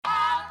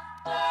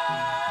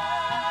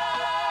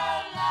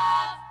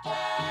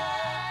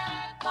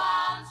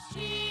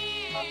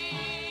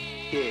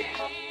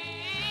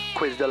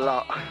quiz the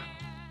law.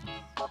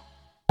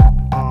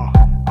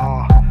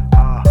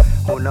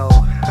 Who knows?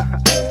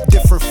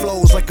 Different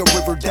flows like a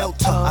river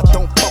delta. I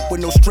don't fuck with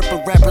no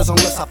stripper rappers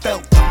unless I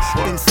felt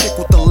them. Been sick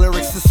with the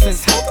lyrics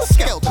since Helter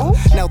Skelter.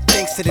 Now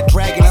thanks to the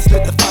dragon, I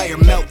spit the fire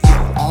melt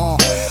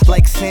you.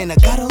 Like Santa,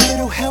 got a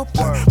little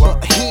helper,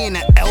 but he ain't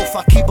an elf,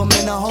 I keep him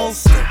in a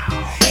holster.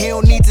 He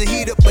don't need to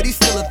heat up, but he's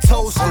still a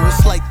toaster.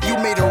 It's like you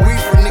made a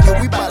reefer, nigga,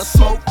 we bout to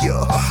smoke you.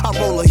 I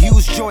roll a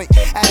huge joint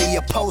out of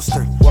your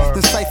poster,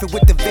 then cipher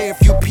with the very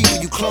few people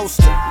you close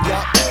to.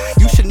 Yup,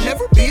 you should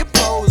never be a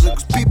poser,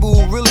 cause people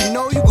who really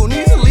know you gon'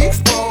 easily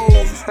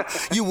expose.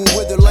 You will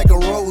wither like a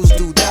rose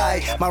do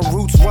die. My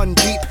roots run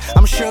deep,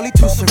 I'm surely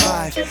to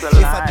survive. If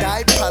I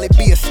died, probably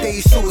be a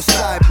stage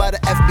suicide by the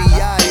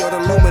FBI or the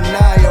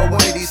Illuminati or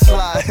one of these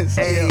slides.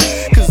 Yeah.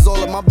 Cause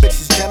all of my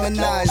bitches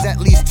Geminis, at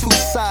least two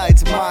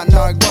sides,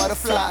 monarch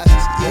butterflies.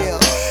 Yeah,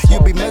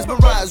 you'll be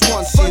mesmerized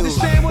once you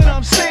understand what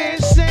I'm saying.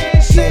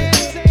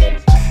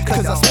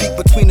 Cause I speak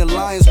between the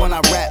lines when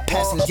I rap,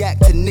 passing yak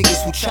to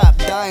niggas who chop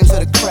dimes of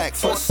the crack.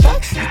 For a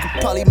stack, you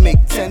could probably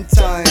make 10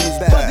 times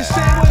that.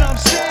 Understand what I'm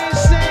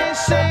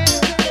saying.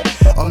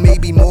 Or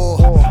maybe more,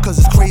 cause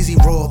it's crazy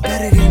raw,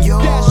 better than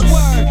yours.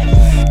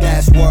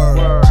 That's word.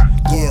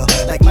 Yeah,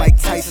 like Mike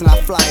Tyson, I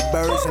fly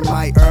birds, and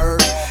my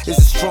herb is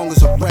as strong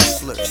as a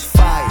wrestler's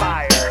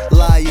fire.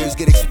 Liars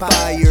get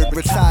expired,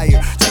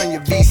 retire, turn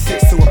your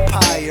V6 to a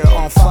pyre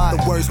on fire.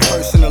 The worst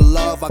person to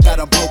love, I got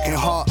a broken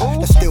heart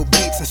that still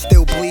beats and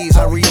still bleeds.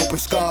 I reopen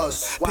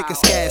scars, picking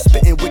scabs,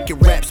 spitting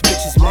wicked raps.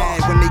 Bitches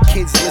mad when they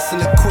kids listen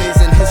to Quiz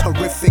and his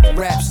horrific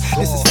raps.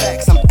 This is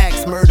facts, I'm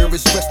axe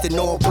murderers dressed in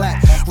all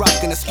black,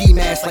 rocking a ski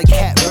mask like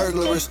cat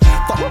burglars.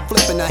 Fuck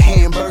flipping a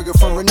hamburger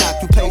for an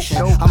occupation.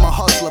 I'm a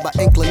hustler by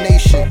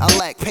inclination, I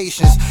lack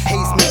patience.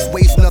 Haste makes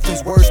waste,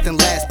 nothing's worse than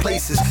last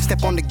places.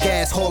 Step on the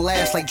gas, haul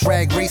ass like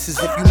drag races.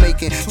 If you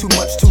making too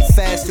much too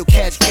fast, you'll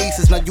catch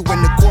cases. Now you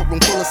in the courtroom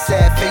full of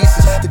sad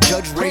faces. The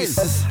judge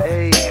races.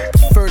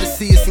 Prefer to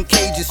see us in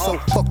cages, so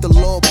fuck the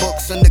law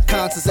books and the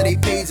contents of they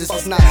pages.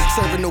 It's not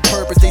serving no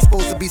purpose, they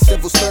supposed to be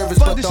civil service,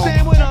 but don't.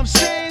 Understand what I'm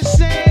saying.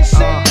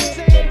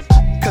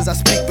 Cause I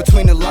speak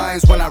between the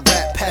lines when I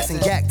rap, passing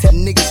yak to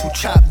niggas who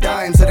chop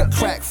dimes of the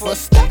crack. For a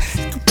stack,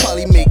 you could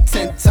probably make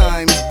 10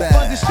 times